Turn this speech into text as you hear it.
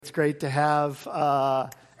It's great to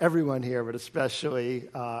have everyone here, but especially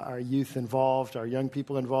our youth involved, our young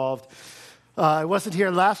people involved. I wasn't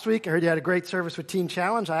here last week. I heard you had a great service with Teen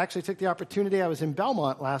Challenge. I actually took the opportunity. I was in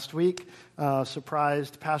Belmont last week,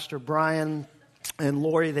 surprised Pastor Brian and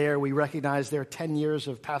Lori there. We recognized their 10 years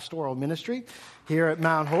of pastoral ministry here at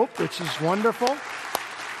Mount Hope, which is wonderful.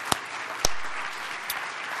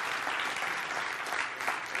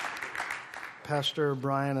 Pastor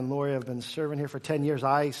Brian and Lori have been serving here for 10 years.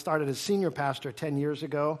 I started as senior pastor 10 years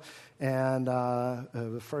ago, and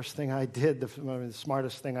the first thing I did, the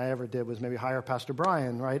smartest thing I ever did was maybe hire Pastor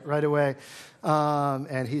Brian right away,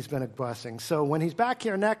 and he's been a blessing. So when he's back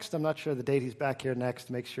here next, I'm not sure the date he's back here next,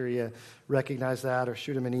 make sure you recognize that or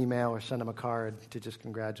shoot him an email or send him a card to just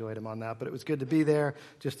congratulate him on that. But it was good to be there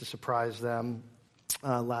just to surprise them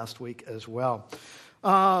last week as well.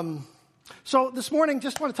 So this morning,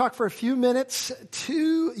 just want to talk for a few minutes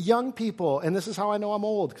to young people. And this is how I know I'm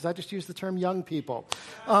old, because I just use the term young people.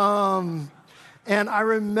 And I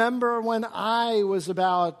remember when I was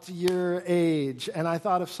about your age, and I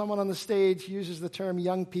thought if someone on the stage uses the term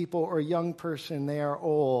young people or young person, they are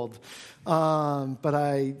old. But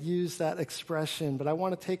I use that expression. But I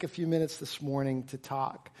want to take a few minutes this morning to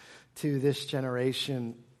talk to this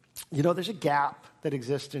generation. You know, there's a gap that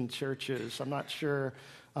exists in churches. I'm not sure.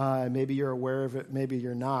 Maybe you're aware of it, maybe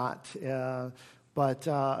you're not. But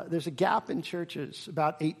there's a gap in churches,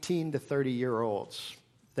 about 18 to 30-year-olds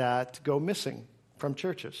that go missing from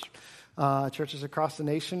churches. Churches across the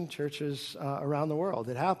nation, churches around the world.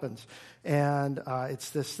 It happens. And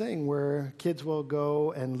it's this thing where kids will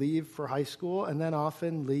go and leave for high school and then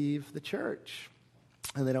often leave the church.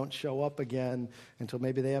 And they don't show up again until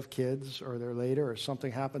maybe they have kids or they're later or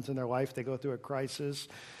something happens in their life. They go through a crisis.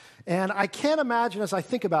 And I can't imagine as I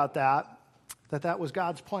think about that was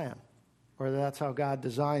God's plan, or that's how God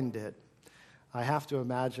designed it. I have to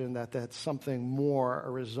imagine that that's something more,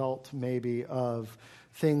 a result maybe of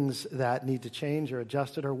things that need to change or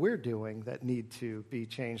adjusted, or we're doing that need to be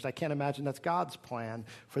changed. I can't imagine that's God's plan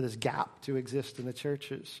for this gap to exist in the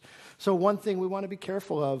churches. So one thing we want to be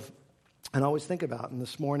careful of and always think about, and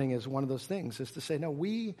this morning is one of those things, is to say, no,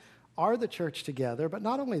 we are the church together, but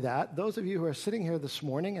not only that, those of you who are sitting here this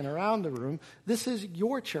morning and around the room, this is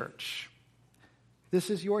your church. This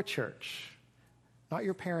is your church, not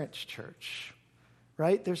your parents' church,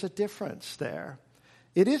 right? There's a difference there.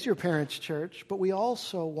 It is your parents' church, but we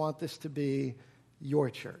also want this to be your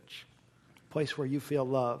church, a place where you feel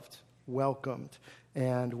loved, welcomed,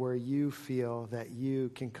 and where you feel that you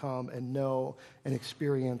can come and know and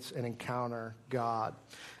experience and encounter God.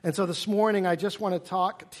 And so this morning, I just want to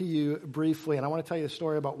talk to you briefly, and I want to tell you a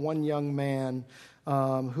story about one young man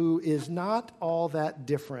who is not all that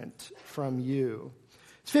different from you.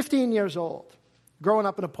 He's 15 years old, growing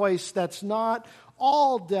up in a place that's not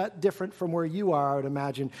all that different from where you are, I would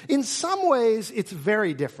imagine. In some ways, it's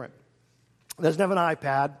very different. He doesn't have an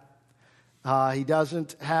iPad. He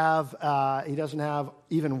doesn't have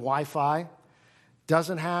even Wi-Fi,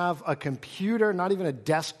 doesn't have a computer, not even a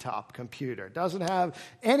desktop computer, doesn't have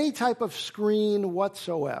any type of screen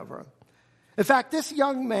whatsoever. In fact, this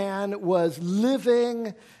young man was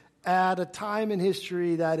living at a time in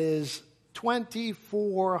history that is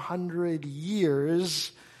 2,400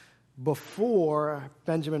 years before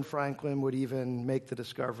Benjamin Franklin would even make the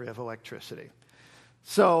discovery of electricity.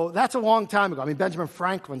 So that's a long time ago. I mean, Benjamin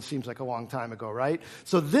Franklin seems like a long time ago, right?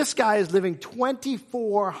 So this guy is living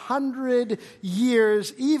 2,400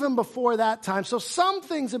 years even before that time. So some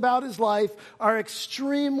things about his life are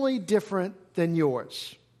extremely different than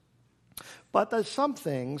yours. But there's some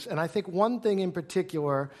things, and I think one thing in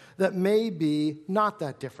particular, that may be not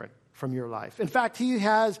that different from your life. In fact, he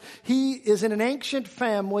is in an ancient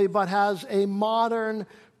family but has a modern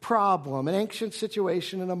problem, an ancient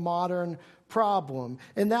situation and a modern problem,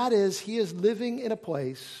 and that is he is living in a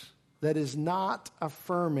place that is not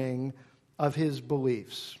affirming of his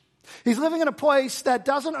beliefs. He's living in a place that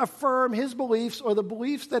doesn't affirm his beliefs or the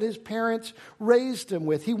beliefs that his parents raised him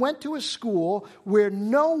with. He went to a school where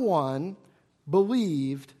no one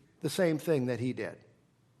believed the same thing that he did.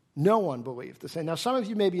 No one believed the same. Now, some of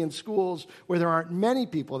you may be in schools where there aren't many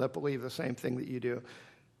people that believe the same thing that you do.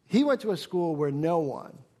 He went to a school where no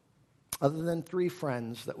one, other than 3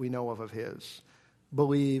 friends that we know of his,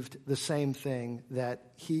 believed the same thing that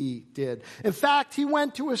he did. In fact, he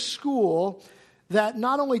went to a school that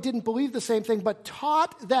not only didn't believe the same thing, but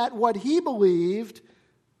taught that what he believed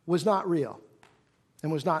was not real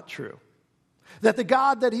and was not true. That the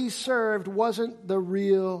God that he served wasn't the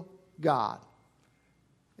real God.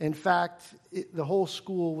 In fact, the whole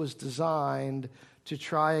school was designed to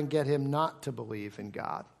try and get him not to believe in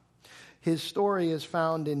God. His story is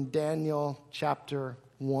found in Daniel chapter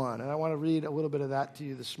 1. And I want to read a little bit of that to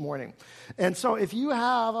you this morning. And so if you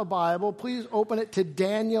have a Bible, please open it to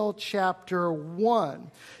Daniel chapter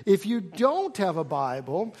 1. If you don't have a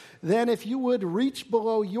Bible, then if you would reach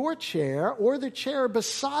below your chair or the chair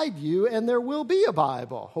beside you, and there will be a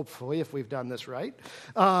Bible, hopefully, if we've done this right.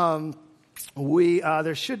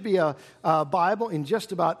 There should be a Bible in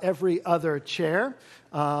just about every other chair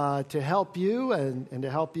to help you and to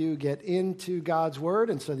help you get into God's Word,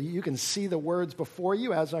 and so that you can see the words before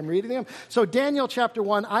you as I'm reading them. So Daniel chapter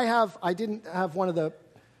 1, I didn't have one of the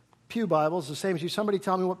pew Bibles, the same as you. Somebody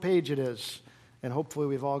tell me what page it is, and hopefully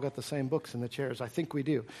we've all got the same books in the chairs. I think we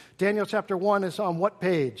do. Daniel chapter 1 is on what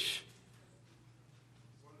page?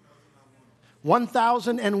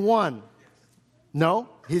 1001. No?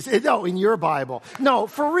 No, in your Bible. No,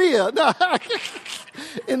 for real. No.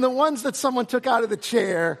 In the ones that someone took out of the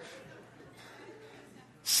chair.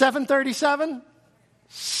 737?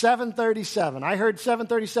 737. I heard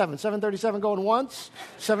 737. 737 going once?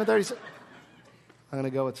 737. I'm going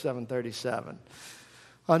to go with 737.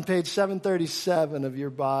 On page 737 of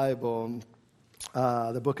your Bible,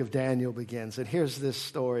 the book of Daniel begins. And here's this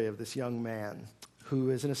story of this young man who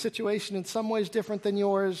is in a situation in some ways different than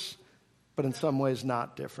yours, but in some ways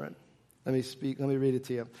not different. Let me read it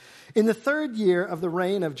to you. In the 3rd year of the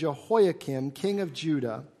reign of Jehoiakim, king of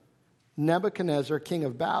Judah, Nebuchadnezzar, king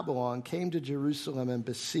of Babylon, came to Jerusalem and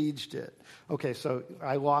besieged it. Okay, so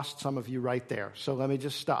I lost some of you right there. So let me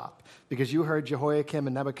just stop, because you heard Jehoiakim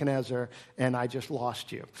and Nebuchadnezzar, and I just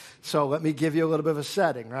lost you. So let me give you a little bit of a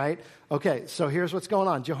setting, right? Okay, so here's what's going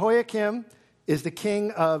on. Jehoiakim is the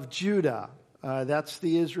king of Judah. That's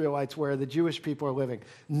the Israelites, where the Jewish people are living.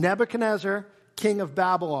 Nebuchadnezzar, king of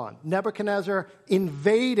Babylon. Nebuchadnezzar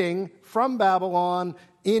invading from Babylon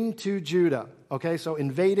into Judah. Okay, so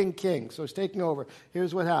invading king. So he's taking over.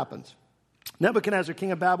 Here's what happens. Nebuchadnezzar,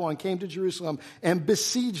 king of Babylon, came to Jerusalem and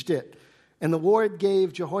besieged it. And the Lord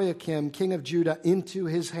gave Jehoiakim, king of Judah, into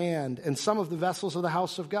his hand and some of the vessels of the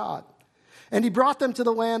house of God. And he brought them to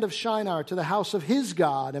the land of Shinar, to the house of his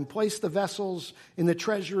God, and placed the vessels in the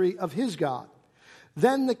treasury of his God.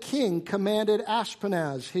 Then the king commanded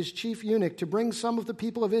Ashpenaz, his chief eunuch, to bring some of the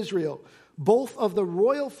people of Israel, both of the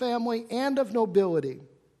royal family and of nobility.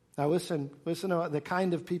 Now listen to the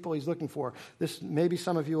kind of people he's looking for. Maybe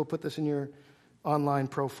some of you will put this in your online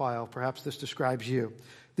profile. Perhaps this describes you.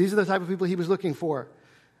 These are the type of people he was looking for.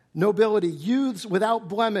 Nobility, youths without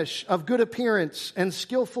blemish, of good appearance, and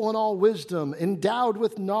skillful in all wisdom, endowed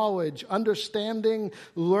with knowledge, understanding,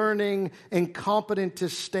 learning, and competent to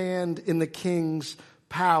stand in the king's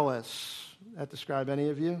palace. That describe any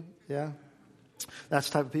of you? Yeah? That's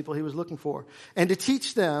the type of people he was looking for. And to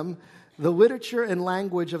teach them the literature and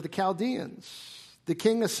language of the Chaldeans. The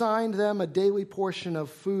king assigned them a daily portion of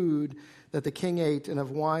food that the king ate and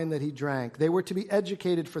of wine that he drank. They were to be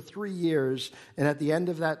educated for 3 years, and at the end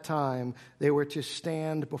of that time, they were to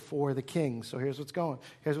stand before the king. So here's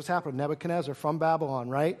what's happening. Nebuchadnezzar from Babylon,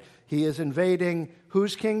 right? He is invading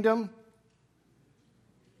whose kingdom?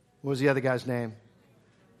 What was the other guy's name?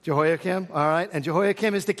 Jehoiakim, all right. And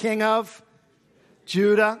Jehoiakim is the king of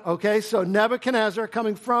Judah. Okay, so Nebuchadnezzar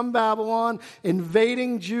coming from Babylon,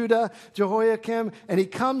 invading Judah, Jehoiakim, and he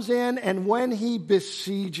comes in, and when he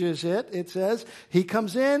besieges it says, he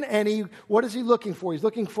comes in and what is he looking for? He's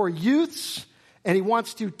looking for youths, and he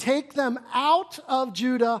wants to take them out of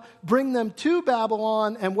Judah, bring them to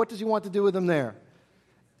Babylon, and what does he want to do with them there?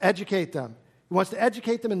 Educate them. He wants to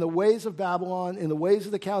educate them in the ways of Babylon, in the ways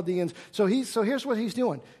of the Chaldeans. So here's what he's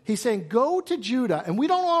doing. He's saying, go to Judah, and we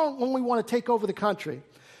don't only want to take over the country.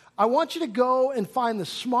 I want you to go and find the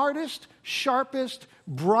smartest, sharpest,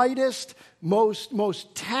 brightest,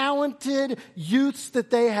 most talented youths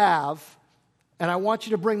that they have, and I want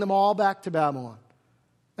you to bring them all back to Babylon.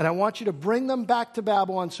 And I want you to bring them back to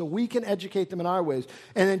Babylon so we can educate them in our ways.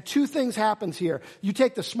 And then 2 things happens here. You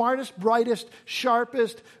take the smartest, brightest,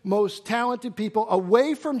 sharpest, most talented people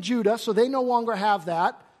away from Judah, so they no longer have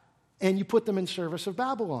that, and you put them in service of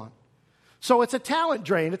Babylon. So it's a talent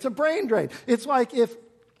drain. It's a brain drain. It's like if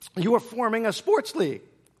you were forming a sports league.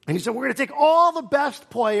 And he said, we're going to take all the best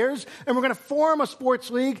players, and we're going to form a sports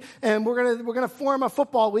league, and we're going to form a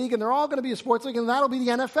football league, and they're all going to be a sports league, and that'll be the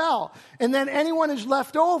NFL. And then anyone who's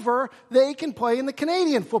left over, they can play in the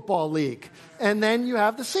Canadian Football League. And then you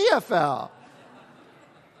have the CFL.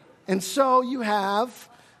 And so you have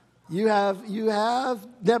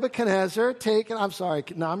Nebuchadnezzar taken, I'm sorry,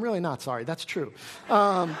 no, I'm really not sorry, that's true.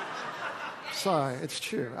 Sorry, it's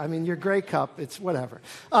true. I mean, your Grey Cup, it's whatever.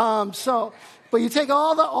 But you take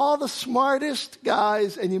all the smartest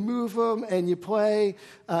guys and you move them and you play,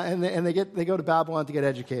 and they go to Babylon to get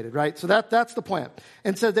educated, right? So that's the plan.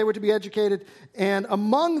 And so they were to be educated. And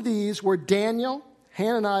among these were Daniel,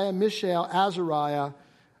 Hananiah, Mishael, Azariah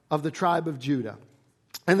of the tribe of Judah.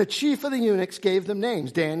 And the chief of the eunuchs gave them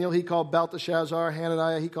names. Daniel he called Belteshazzar,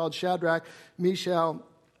 Hananiah he called Shadrach, Mishael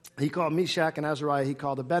he called Meshach, and Azariah he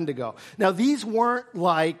called Abednego. Now these weren't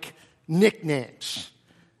like nicknames.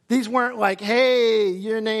 These weren't like, hey,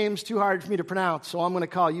 your name's too hard for me to pronounce, so I'm going to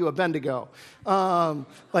call you Abednego.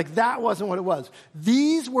 Like that wasn't what it was.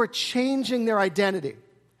 These were changing their identity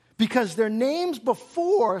because their names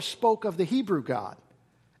before spoke of the Hebrew God.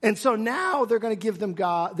 And so now they're going to give them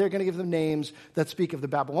names that speak of the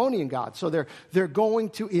Babylonian God. So they're going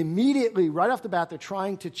to immediately, right off the bat, they're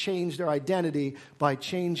trying to change their identity by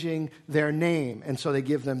changing their name. And so they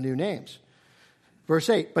give them new names. Verse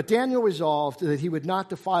 8, but Daniel resolved that he would not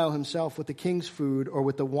defile himself with the king's food or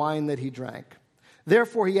with the wine that he drank.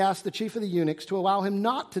 Therefore he asked the chief of the eunuchs to allow him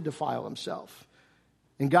not to defile himself.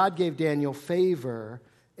 And God gave Daniel favor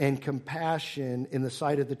and compassion in the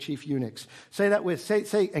sight of the chief eunuchs. Say that with,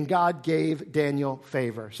 say, and God gave Daniel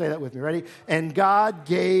favor. Say that with me, ready? And God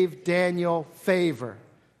gave Daniel favor.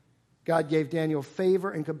 God gave Daniel favor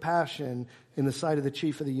and compassion in the sight of the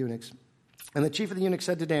chief of the eunuchs. And the chief of the eunuchs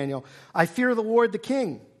said to Daniel, I fear the Lord the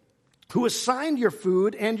king, who assigned your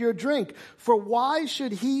food and your drink. For why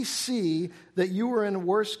should he see that you are in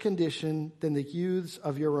worse condition than the youths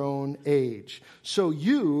of your own age? So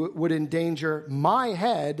you would endanger my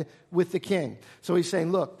head with the king. So he's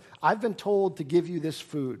saying, look, I've been told to give you this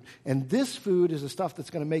food. And this food is the stuff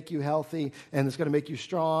that's going to make you healthy and it's going to make you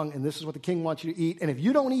strong. And this is what the king wants you to eat. And if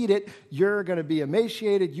you don't eat it, you're going to be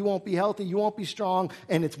emaciated. You won't be healthy. You won't be strong.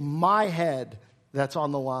 And it's my head that's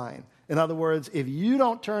on the line. In other words, if you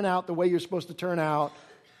don't turn out the way you're supposed to turn out,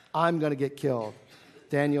 I'm going to get killed.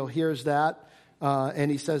 Daniel hears that,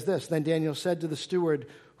 and he says this. Then Daniel said to the steward,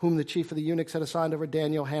 whom the chief of the eunuchs had assigned over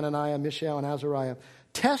Daniel, Hananiah, Mishael, and Azariah,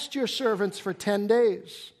 test your servants for 10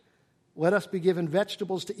 days. Let us be given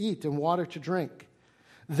vegetables to eat and water to drink.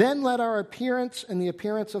 Then let our appearance and the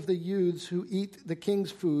appearance of the youths who eat the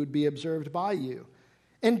king's food be observed by you.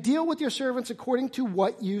 And deal with your servants according to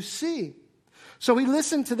what you see. So he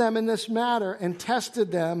listened to them in this matter and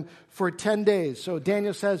tested them for 10 days. So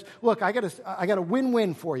Daniel says, look, I got a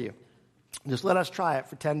win-win for you. Just let us try it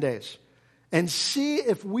for 10 days. And see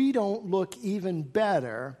if we don't look even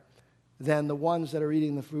better than the ones that are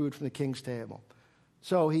eating the food from the king's table.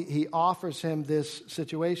 So he offers him this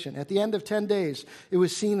situation. At the end of 10 days, it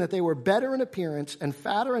was seen that they were better in appearance and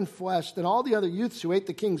fatter in flesh than all the other youths who ate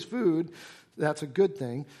the king's food. That's a good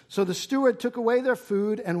thing. So the steward took away their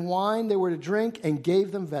food and wine they were to drink and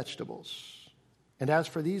gave them vegetables. And as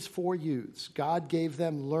for these 4 youths, God gave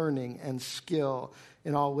them learning and skill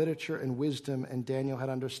in all literature and wisdom, and Daniel had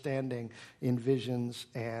understanding in visions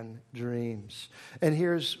and dreams. And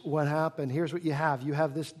here's what happened. Here's what you have. You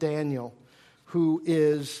have this Daniel who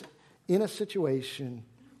is in a situation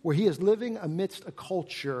where he is living amidst a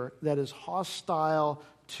culture that is hostile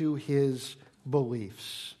to his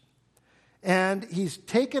beliefs. And he's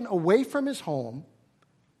taken away from his home,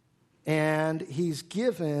 and he's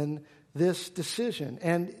given this decision.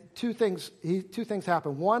 And two things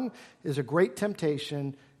happen. One is a great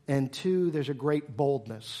temptation, and 2, there's a great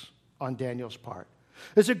boldness on Daniel's part.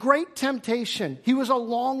 There's a great temptation. He was a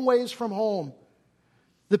long ways from home.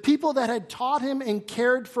 The people that had taught him and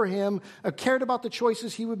cared for him, cared about the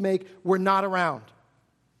choices he would make, were not around.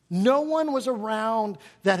 No one was around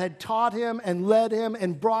that had taught him and led him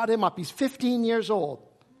and brought him up. He's 15 years old.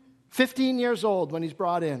 15 years old when he's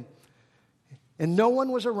brought in. And no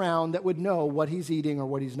one was around that would know what he's eating or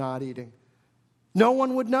what he's not eating. No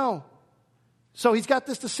one would know. So he's got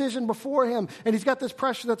this decision before him, and he's got this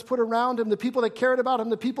pressure that's put around him. The people that cared about him,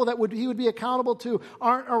 the people that he would be accountable to,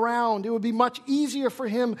 aren't around. It would be much easier for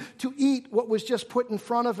him to eat what was just put in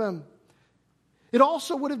front of him. It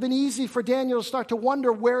also would have been easy for Daniel to start to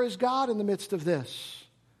wonder, where is God in the midst of this?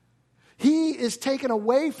 He is taken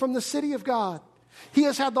away from the city of God. He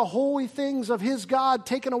has had the holy things of his God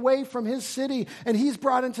taken away from his city, and he's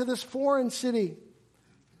brought into this foreign city.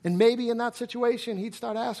 And maybe in that situation, he'd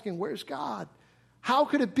start asking, where's God? How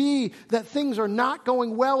could it be that things are not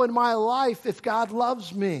going well in my life if God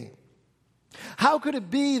loves me? How could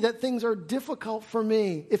it be that things are difficult for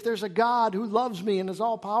me if there's a God who loves me and is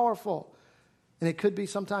all-powerful? And it could be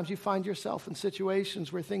sometimes you find yourself in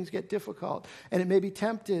situations where things get difficult, and it may be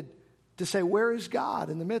tempted to say, where is God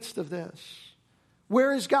in the midst of this?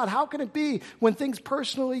 Where is God? How can it be when things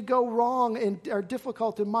personally go wrong and are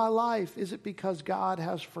difficult in my life? Is it because God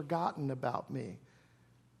has forgotten about me?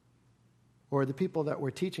 Or the people that were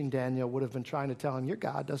teaching Daniel would have been trying to tell him, your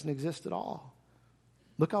God doesn't exist at all.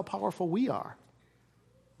 Look how powerful we are.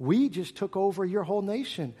 We just took over your whole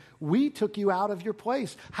nation. We took you out of your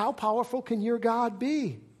place. How powerful can your God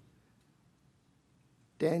be?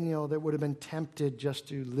 Daniel, that would have been tempted just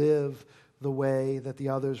to live the way that the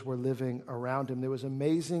others were living around him. There was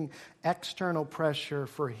amazing external pressure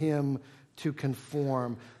for him to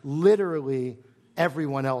conform. Literally,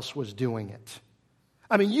 everyone else was doing it.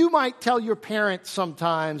 I mean, you might tell your parents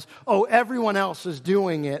sometimes, oh, everyone else is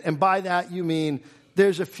doing it. And by that, you mean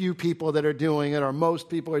there's a few people that are doing it or most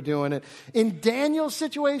people are doing it. In Daniel's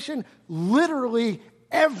situation, literally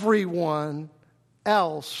everyone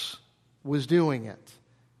else was doing it,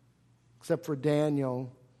 except for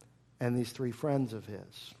Daniel and these three friends of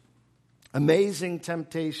his. Amazing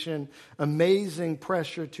temptation, amazing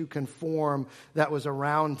pressure to conform that was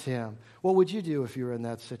around him. What would you do if you were in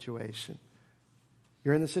that situation?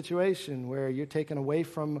 You're in the situation where you're taken away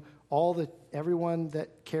from everyone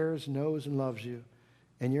that cares, knows, and loves you.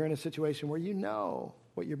 And you're in a situation where you know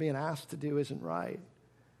what you're being asked to do isn't right.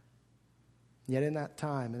 Yet in that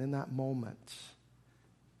time and in that moment,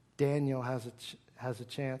 Daniel has a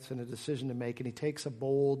chance and a decision to make, and he takes a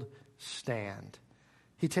bold stand.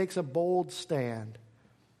 He takes a bold stand,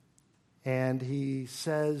 and he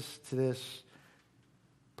says to this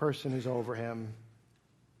person who's over him,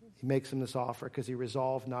 he makes him this offer because he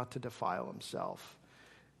resolved not to defile himself.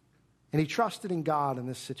 And he trusted in God in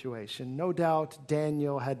this situation. No doubt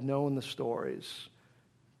Daniel had known the stories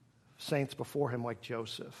of saints before him like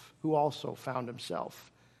Joseph, who also found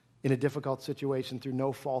himself in a difficult situation through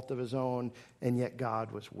no fault of his own, and yet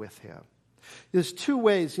God was with him. There's two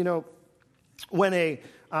ways, when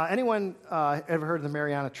anyone ever heard of the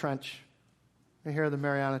Mariana Trench? You hear of the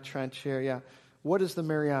Mariana Trench here? Yeah. What is the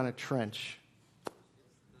Mariana Trench?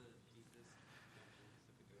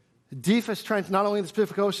 The deepest trench, not only in the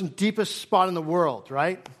Pacific Ocean, deepest spot in the world,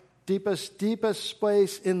 right? Deepest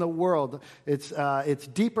place in the world. It's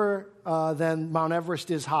deeper than Mount Everest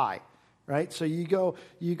is high, right? So you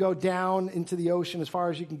go down into the ocean as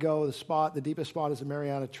far as you can go. The deepest spot is the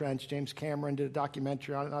Mariana Trench. James Cameron did a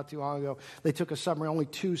documentary on it not too long ago. They took a submarine. Only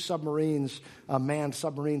 2 submarines, manned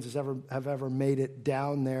submarines, have ever made it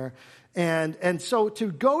down there. And so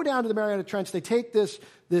to go down to the Mariana Trench, they take this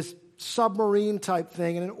submarine type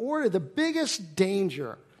thing, and the biggest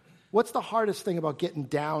danger, what's the hardest thing about getting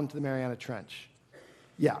down to the Mariana Trench?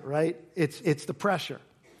 Yeah, right? It's the pressure.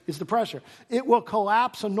 It's the pressure. It will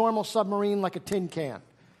collapse a normal submarine like a tin can.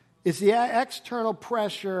 It's the external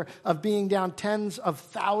pressure of being down tens of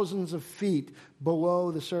thousands of feet below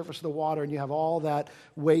the surface of the water, and you have all that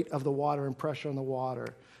weight of the water and pressure on the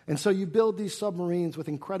water. And so you build these submarines with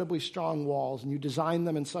incredibly strong walls, and you design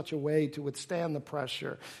them in such a way to withstand the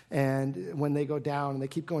pressure. And when they go down, and they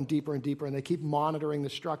keep going deeper and deeper, and they keep monitoring the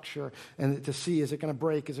structure and to see, is it going to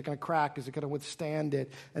break? Is it going to crack? Is it going to withstand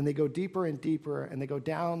it? And they go deeper and deeper, and they go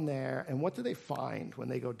down there. And what do they find when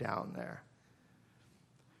they go down there?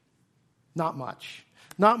 Not much.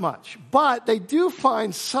 Not much. But they do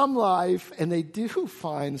find some life, and they do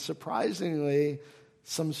find, surprisingly,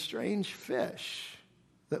 some strange fish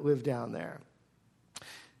that live down there.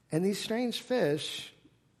 And these strange fish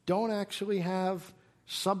don't actually have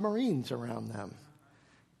submarines around them.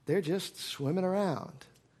 They're just swimming around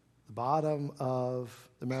the bottom of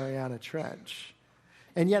the Mariana Trench.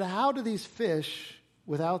 And yet, how do these fish,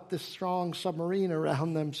 without this strong submarine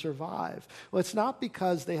around them, survive? Well, it's not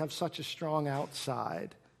because they have such a strong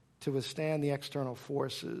outside to withstand the external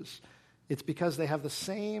forces. It's because they have the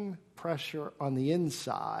same pressure on the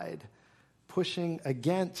inside pushing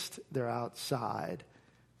against their outside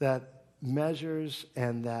that measures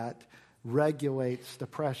and that regulates the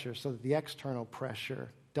pressure so that the external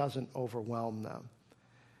pressure doesn't overwhelm them.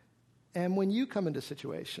 And when you come into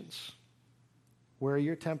situations where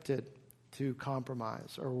you're tempted to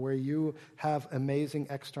compromise or where you have amazing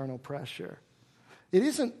external pressure, it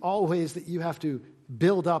isn't always that you have to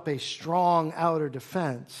build up a strong outer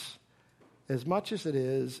defense as much as it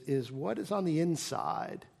is what is on the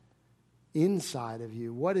inside of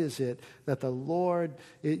you. What is it that the Lord,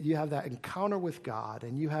 you have that encounter with God,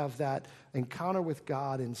 and you have that encounter with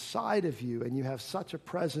God inside of you, and you have such a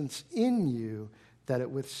presence in you that it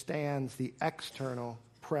withstands the external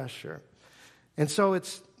pressure. And so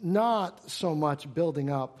it's not so much building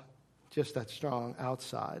up just that strong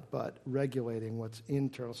outside, but regulating what's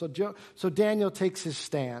internal. So Daniel takes his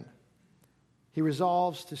stand. He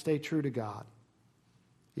resolves to stay true to God.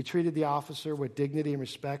 He treated the officer with dignity and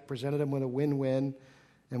respect, presented him with a win-win,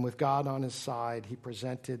 and with God on his side, he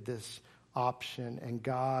presented this option, and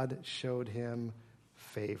God showed him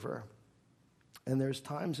favor. And there's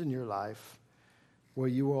times in your life where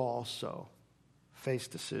you will also face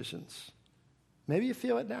decisions. Maybe you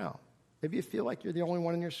feel it now. Maybe you feel like you're the only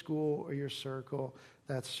one in your school or your circle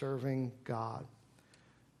that's serving God.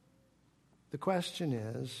 The question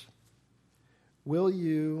is, will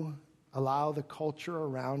you allow the culture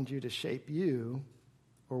around you to shape you,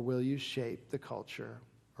 or will you shape the culture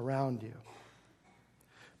around you?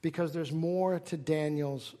 Because there's more to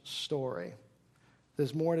Daniel's story.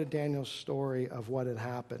 There's more to Daniel's story of what had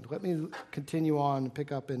happened. Let me continue on and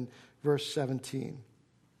pick up in verse 17.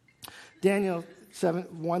 Daniel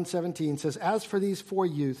 1:17 says, "As for these 4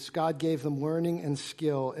 youths, God gave them learning and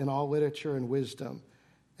skill in all literature and wisdom,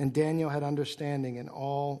 and Daniel had understanding in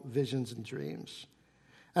all visions and dreams.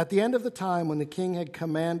 At the end of the time, when the king had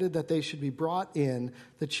commanded that they should be brought in,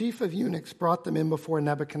 the chief of eunuchs brought them in before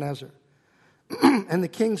Nebuchadnezzar. And the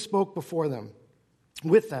king spoke before them,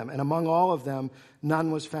 with them, and among all of them,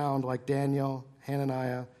 none was found like Daniel,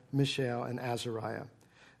 Hananiah, Mishael, and Azariah.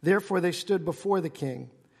 Therefore they stood before the king,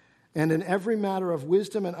 and in every matter of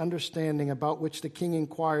wisdom and understanding about which the king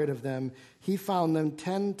inquired of them, he found them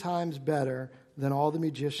 10 times better than all the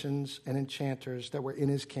magicians and enchanters that were in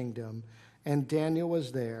his kingdom. And Daniel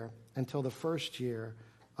was there until the first year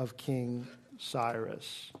of King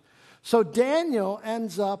Cyrus." So Daniel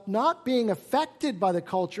ends up not being affected by the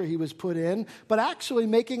culture he was put in, but actually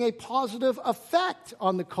making a positive effect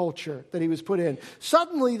on the culture that he was put in.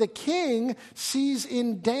 Suddenly the king sees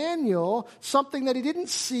in Daniel something that he didn't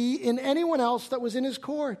see in anyone else that was in his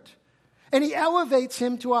court. And he elevates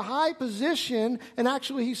him to a high position, and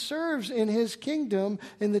actually he serves in his kingdom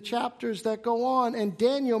in the chapters that go on, and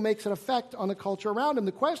Daniel makes an effect on the culture around him.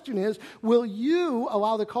 The question is, will you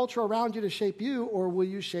allow the culture around you to shape you, or will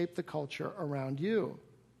you shape the culture around you?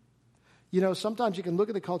 You know, sometimes you can look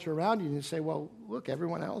at the culture around you and you say, well, look,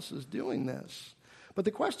 everyone else is doing this. But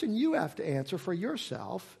the question you have to answer for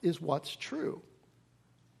yourself is what's true.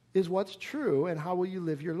 Is what's true, and how will you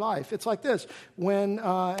live your life? It's like this. When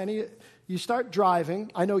you start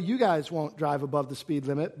driving, I know you guys won't drive above the speed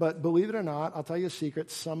limit, but believe it or not, I'll tell you a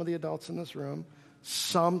secret. Some of the adults in this room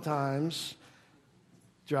sometimes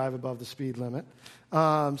drive above the speed limit.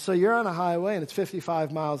 So you're on a highway, and it's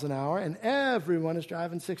 55 miles an hour, and everyone is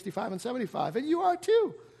driving 65 and 75, and you are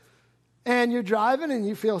too. And you're driving, and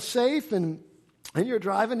you feel safe, and you're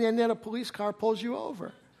driving, and then a police car pulls you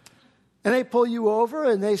over. And they pull you over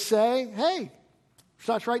and they say, hey,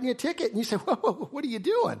 starts writing you a ticket. And you say, whoa, what are you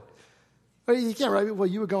doing? Well, you can't write, well,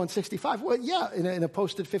 you were going 65. Well, yeah, in a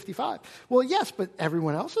posted 55. Well, yes, but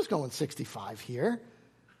everyone else is going 65 here.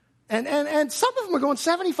 And some of them are going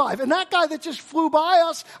 75. And that guy that just flew by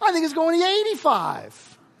us, I think is going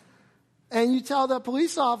 85. And you tell that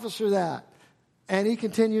police officer that. And he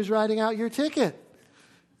continues writing out your ticket.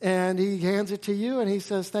 And he hands it to you and he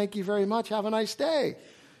says, thank you very much. Have a nice day.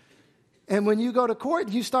 And when you go to court,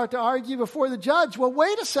 you start to argue before the judge. Well,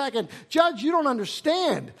 wait a second. Judge, you don't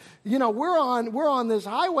understand. You know, we're on this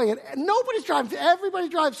highway, and nobody's driving. Everybody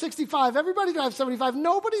drives 65. Everybody drives 75.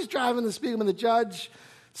 Nobody's driving the speed limit. The judge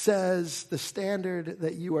says the standard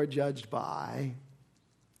that you are judged by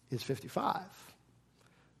is 55.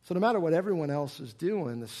 So no matter what everyone else is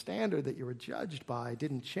doing, the standard that you were judged by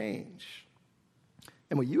didn't change.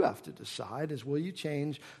 And what you have to decide is, will you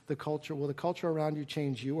change the culture? Will the culture around you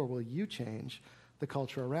change you, or will you change the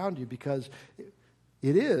culture around you? Because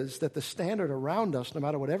it is that the standard around us, no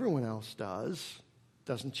matter what everyone else does,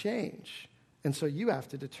 doesn't change. And so you have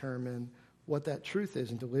to determine what that truth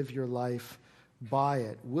is and to live your life by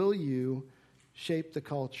it. Will you shape the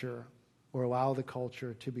culture or allow the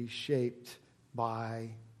culture to be shaped by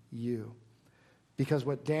you? Because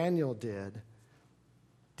what Daniel did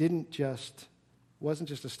wasn't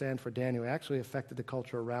just a stand for Daniel. It actually affected the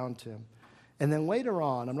culture around him. And then later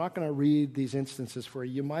on, I'm not going to read these instances for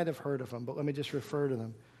you. You might have heard of them, but let me just refer to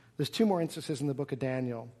them. There's 2 more instances in the book of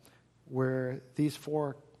Daniel where these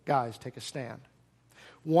 4 guys take a stand.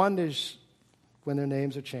 One is when their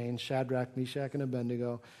names are changed, Shadrach, Meshach, and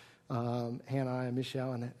Abednego, Hananiah,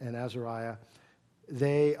 Mishael, and Azariah.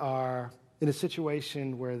 They are in a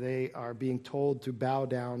situation where they are being told to bow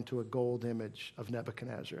down to a gold image of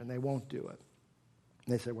Nebuchadnezzar, and they won't do it.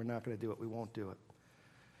 And they say, we're not going to do it. We won't do it.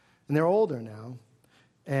 And they're older now.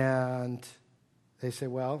 And they say,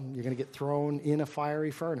 well, you're going to get thrown in a fiery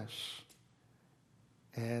furnace.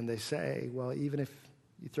 And they say, well, even if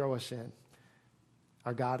you throw us in,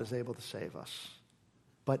 our God is able to save us.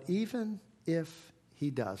 But even if he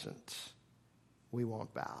doesn't, we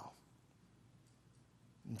won't bow.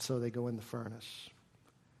 And so they go in the furnace.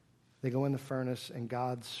 They go in the furnace, and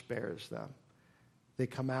God spares them. They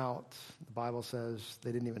come out, the Bible says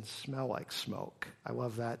they didn't even smell like smoke. I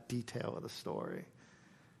love that detail of the story.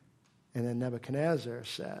 And then Nebuchadnezzar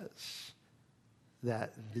says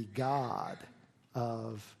that the God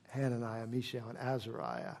of Hananiah, Mishael, and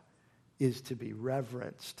Azariah is to be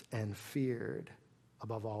reverenced and feared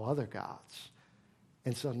above all other gods.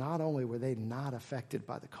 And so not only were they not affected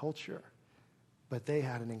by the culture, but they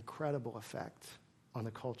had an incredible effect on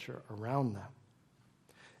the culture around them.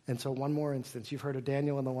 And so one more instance. You've heard of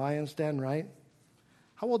Daniel in the lion's den, right?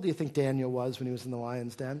 How old do you think Daniel was when he was in the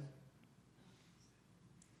lion's den?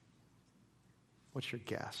 What's your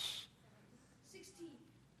guess?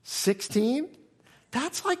 16?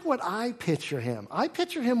 That's like what I picture him. I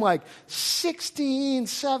picture him like 16,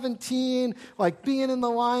 17, like being in the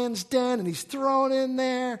lion's den, and he's thrown in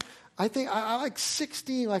there. I think I like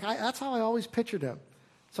 16. That's how I always pictured him.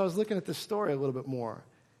 So I was looking at this story a little bit more.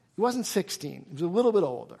 He wasn't 16. He was a little bit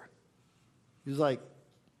older. He was like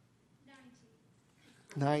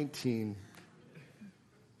 19.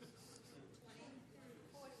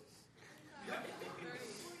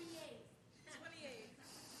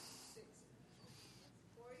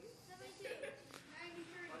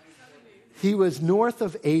 He was north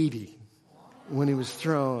of 80 when he was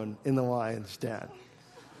thrown in the lion's den.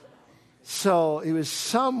 So he was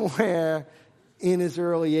somewhere in his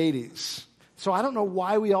early 80s. So I don't know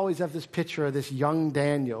why we always have this picture of this young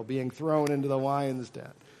Daniel being thrown into the lion's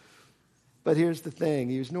den. But here's the thing.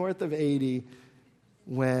 He was north of 80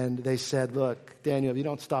 when they said, look, Daniel, if you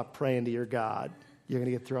don't stop praying to your God, you're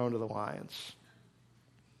going to get thrown to the lions.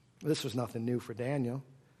 This was nothing new for Daniel.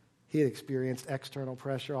 He had experienced external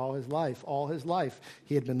pressure all his life. All his life,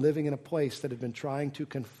 he had been living in a place that had been trying to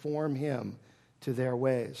conform him to their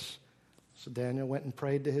ways. So Daniel went and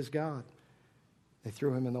prayed to his God. They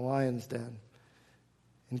threw him in the lion's den.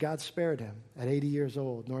 And God spared him at 80 years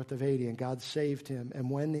old, north of 80, and God saved him. And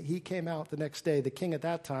when he came out the next day, the king at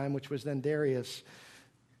that time, which was then Darius,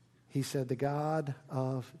 he said, the God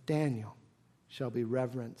of Daniel shall be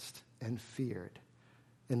reverenced and feared.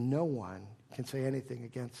 And no one can say anything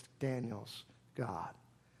against Daniel's God.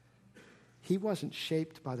 He wasn't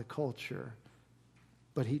shaped by the culture,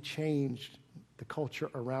 but he changed the culture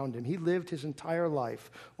around him. He lived his entire life,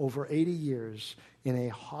 over 80 years, in a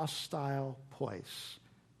hostile place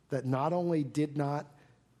that not only did not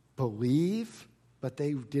believe, but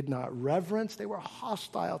they did not reverence. They were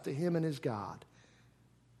hostile to him and his God.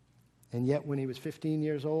 And yet when he was 15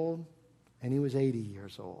 years old and he was 80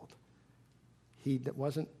 years old, he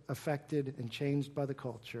wasn't affected and changed by the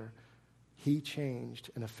culture. He changed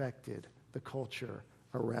and affected the culture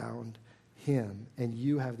around him. And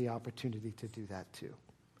you have the opportunity to do that too.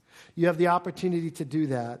 You have the opportunity to do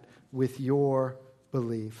that with your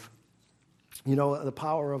belief. You know, the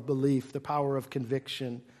power of belief, the power of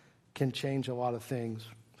conviction can change a lot of things.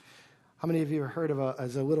 How many of you have heard of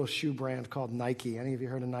a little shoe brand called Nike? Any of you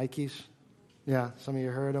heard of Nikes? Yeah, some of you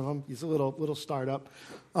heard of them. It's a little startup.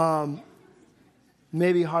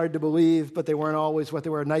 Maybe hard to believe, but they weren't always what they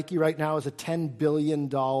were. Nike right now is a $10 billion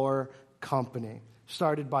company,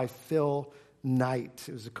 started by Phil Knight.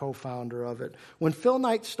 He was the co-founder of it. When Phil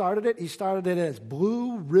Knight started it, he started it as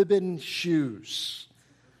Blue Ribbon Shoes.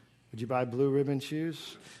 Would you buy Blue Ribbon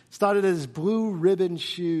shoes? Started as Blue Ribbon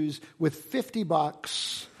Shoes with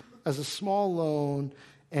 $50 as a small loan.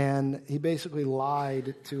 And he basically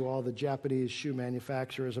lied to all the Japanese shoe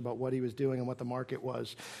manufacturers about what he was doing and what the market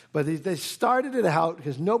was. But they started it out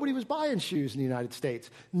because nobody was buying shoes in the United States.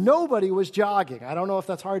 Nobody was jogging. I don't know if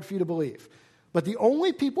that's hard for you to believe. But the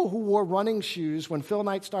only people who wore running shoes when Phil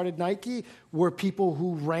Knight started Nike were people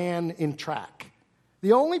who ran in track.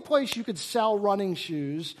 The only place you could sell running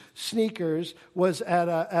shoes, sneakers, was at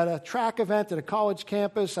a track event, at a college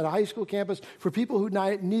campus, at a high school campus, for people who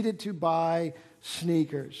needed to buy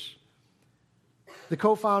sneakers. The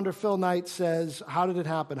co-founder, Phil Knight, says, how did it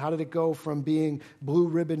happen? How did it go from being Blue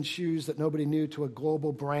Ribbon shoes that nobody knew to a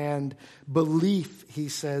global brand? Belief, he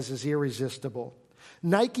says, is irresistible.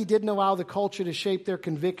 Nike didn't allow the culture to shape their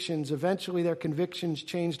convictions. Eventually, their convictions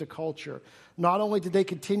changed the culture. Not only did they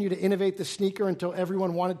continue to innovate the sneaker until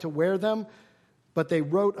everyone wanted to wear them, but they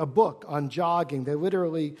wrote a book on jogging. They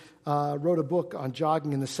literally wrote a book on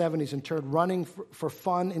jogging in the 70s and turned running for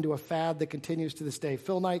fun into a fad that continues to this day.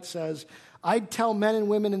 Phil Knight says, I'd tell men and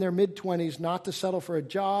women in their mid-20s not to settle for a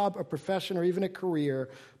job, a profession, or even a career,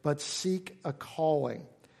 but seek a calling.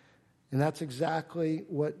 And that's exactly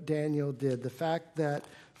what Daniel did. The fact that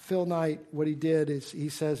Phil Knight, what he did is he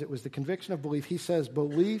says it was the conviction of belief. He says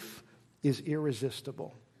belief is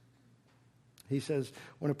irresistible. He says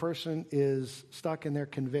when a person is stuck in their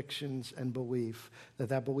convictions and belief,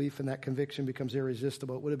 that belief and that conviction becomes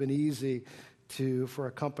irresistible. It would have been easy for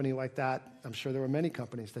a company like that. I'm sure there were many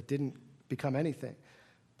companies that didn't become anything.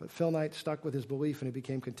 But Phil Knight stuck with his belief and it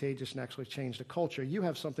became contagious and actually changed the culture. You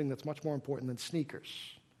have something that's much more important than sneakers.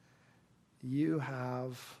 You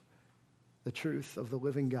have the truth of the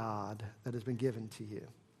living God that has been given to you.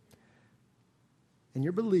 And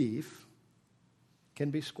your belief can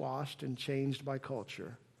be squashed and changed by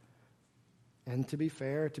culture. And to be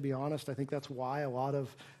fair, to be honest, I think that's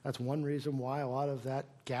one reason why a lot of that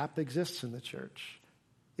gap exists in the church.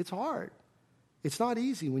 It's hard. It's not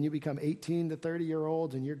easy when you become 18 to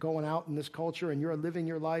 30-year-olds and you're going out in this culture and you're living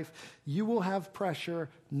your life. You will have pressure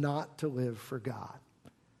not to live for God.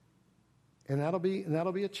 And that'll be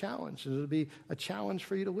a challenge. And it'll be a challenge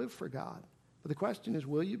for you to live for God. But the question is,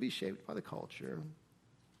 will you be shaped by the culture,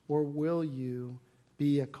 or will you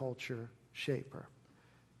be a culture shaper?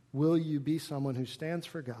 Will you be someone who stands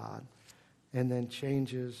for God and then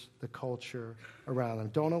changes the culture around them?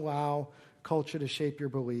 Don't allow culture to shape your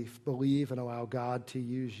belief. Believe and allow God to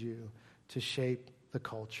use you to shape the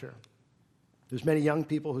culture. There's many young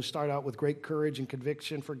people who start out with great courage and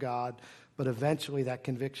conviction for God, but eventually that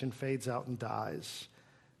conviction fades out and dies.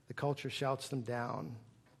 The culture shouts them down,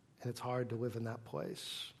 and it's hard to live in that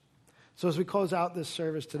place. So as we close out this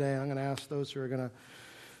service today, I'm going to ask those who are going to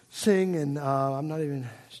sing, and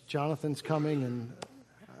Jonathan's coming, and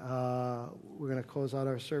we're going to close out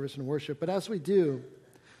our service in worship. But as we do,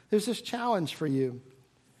 there's this challenge for you,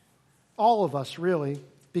 all of us really,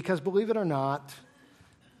 because believe it or not,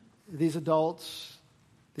 these adults,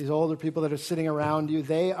 these older people that are sitting around you,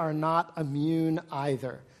 they are not immune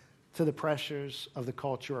either to the pressures of the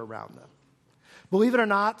culture around them. Believe it or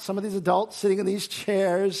not, some of these adults sitting in these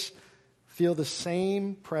chairs feel the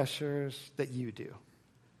same pressures that you do.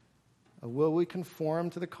 Will we conform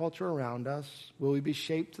to the culture around us? Will we be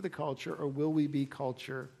shaped to the culture, or will we be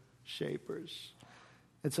culture shapers?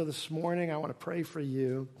 And so this morning I want to pray for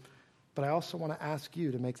you, but I also want to ask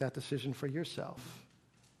you to make that decision for yourself.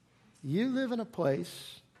 You live in a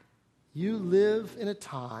place, you live in a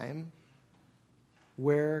time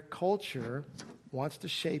where culture wants to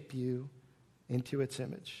shape you into its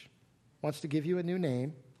image, wants to give you a new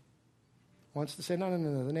name, wants to say, no,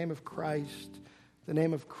 the name of Christ, the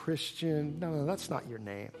name of Christian, no, that's not your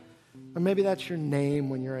name. Or maybe that's your name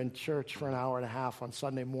when you're in church for an hour and a half on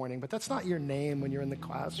Sunday morning, but that's not your name when you're in the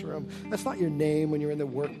classroom. That's not your name when you're in the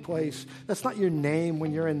workplace. That's not your name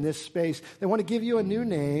when you're in this space. They want to give you a new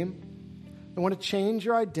name. They want to change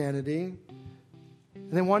your identity.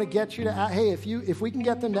 And they want to get you to act. Hey, if we can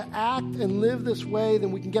get them to act and live this way,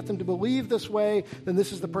 then we can get them to believe this way, then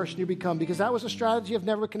this is the person you become. Because that was a strategy of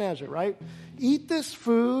Nebuchadnezzar, right? Eat this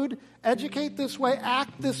food, educate this way,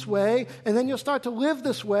 act this way, and then you'll start to live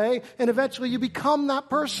this way, and eventually you become that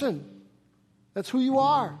person. That's who you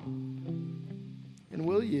are. And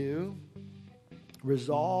will you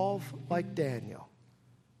resolve, like Daniel,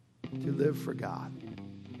 to live for God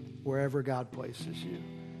wherever God places you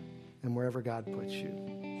and wherever God puts you?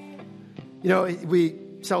 You know, we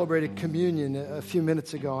celebrated communion a few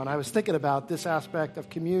minutes ago, and I was thinking about this aspect of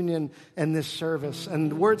communion and this service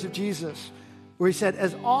and the words of Jesus, where he said,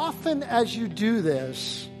 as often as you do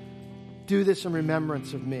this in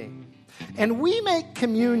remembrance of me. And we make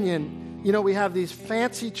communion, you know, we have these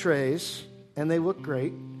fancy trays, and they look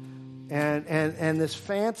great. And this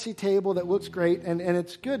fancy table that looks great, and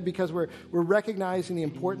it's good because we're recognizing the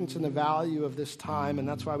importance and the value of this time, and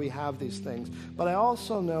that's why we have these things. But I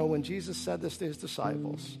also know when Jesus said this to his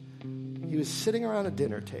disciples, he was sitting around a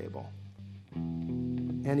dinner table,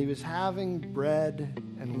 and he was having bread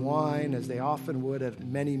and wine, as they often would at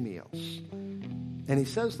many meals. And he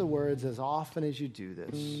says the words, as often as you do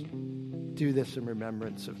this in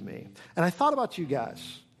remembrance of me. And I thought about you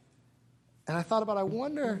guys. And I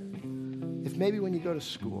wonder if maybe when you go to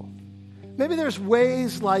school, maybe there's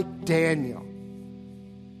ways like Daniel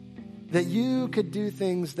that you could do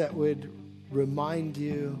things that would remind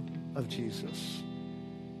you of Jesus.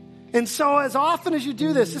 And so as often as you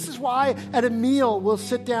do this is why at a meal we'll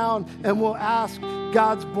sit down and we'll ask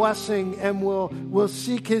God's blessing and we'll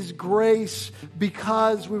seek his grace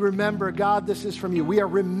because we remember, God, this is from you. We are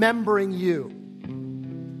remembering you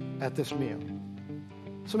at this meal.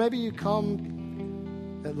 So maybe you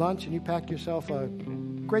come at lunch and you pack yourself a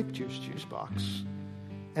grape juice box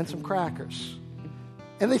and some crackers.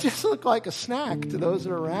 And they just look like a snack to those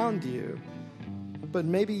that are around you. But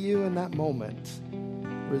maybe you in that moment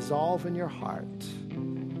resolve in your heart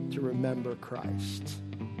to remember Christ.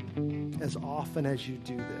 As often as you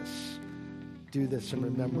do this in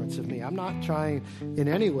remembrance of me. I'm not trying in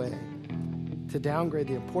any way to downgrade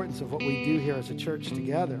the importance of what we do here as a church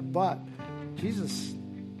together. But Jesus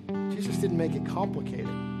didn't make it complicated.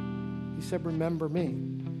 He said, remember me.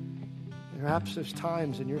 Perhaps there's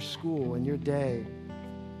times in your school, in your day,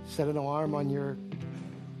 set an alarm on your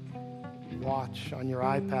watch, on your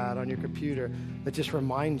iPad, on your computer that just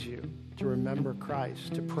reminds you to remember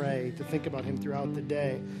Christ, to pray, to think about him throughout the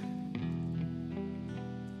day,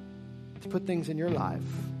 to put things in your life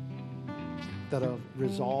that'll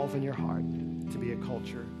resolve in your heart to be a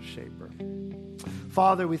culture shaper.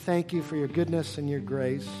 Father, we thank you for your goodness and your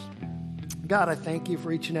grace. God, I thank you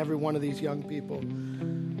for each and every one of these young people.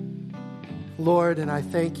 Lord, and I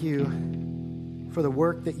thank you for the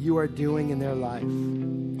work that you are doing in their life.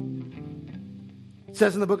 It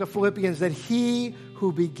says in the book of Philippians that he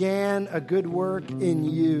who began a good work in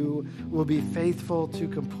you will be faithful to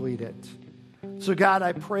complete it. So God,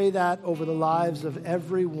 I pray that over the lives of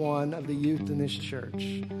every one of the youth in this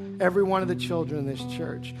church, every one of the children in this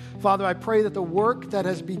church. Father, I pray that the work that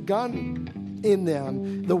has begun in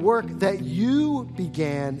them, the work that you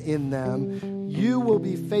began in them, you will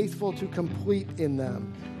be faithful to complete in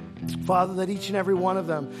them. Father, that each and every one of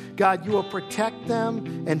them, God, you will protect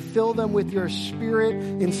them and fill them with your Spirit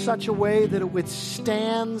in such a way that it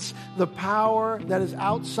withstands the power that is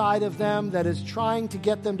outside of them, that is trying to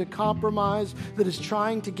get them to compromise, that is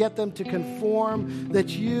trying to get them to conform, that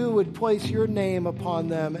you would place your name upon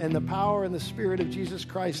them and the power and the Spirit of Jesus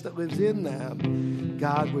Christ that lives in them,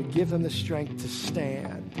 God, would give them the strength to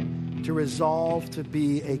stand, to resolve to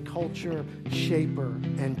be a culture shaper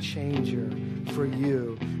and changer for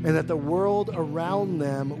you, and that the world around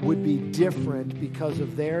them would be different because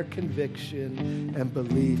of their conviction and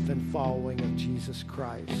belief and following of Jesus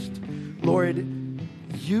Christ. Lord,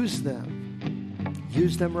 use them.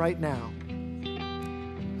 Use them right now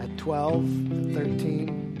at 12,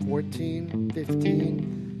 13, 14,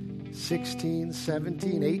 15, 16,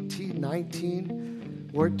 17, 18, 19,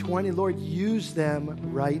 Lord, 20. Lord, use them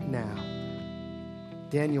right now.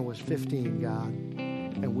 Daniel was 15, God.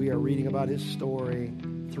 And we are reading about his story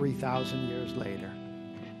 3,000 years later.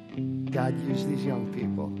 God, use these young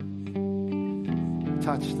people.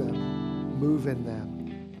 Touch them. Move in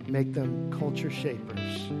them. Make them culture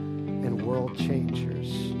shapers and world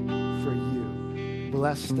changers for you.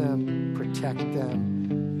 Bless them. Protect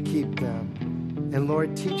them. Keep them. And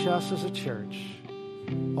Lord, teach us as a church,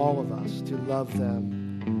 all of us, to love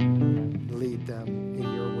them, lead them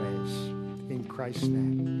in your ways. In Christ's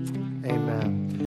name, amen.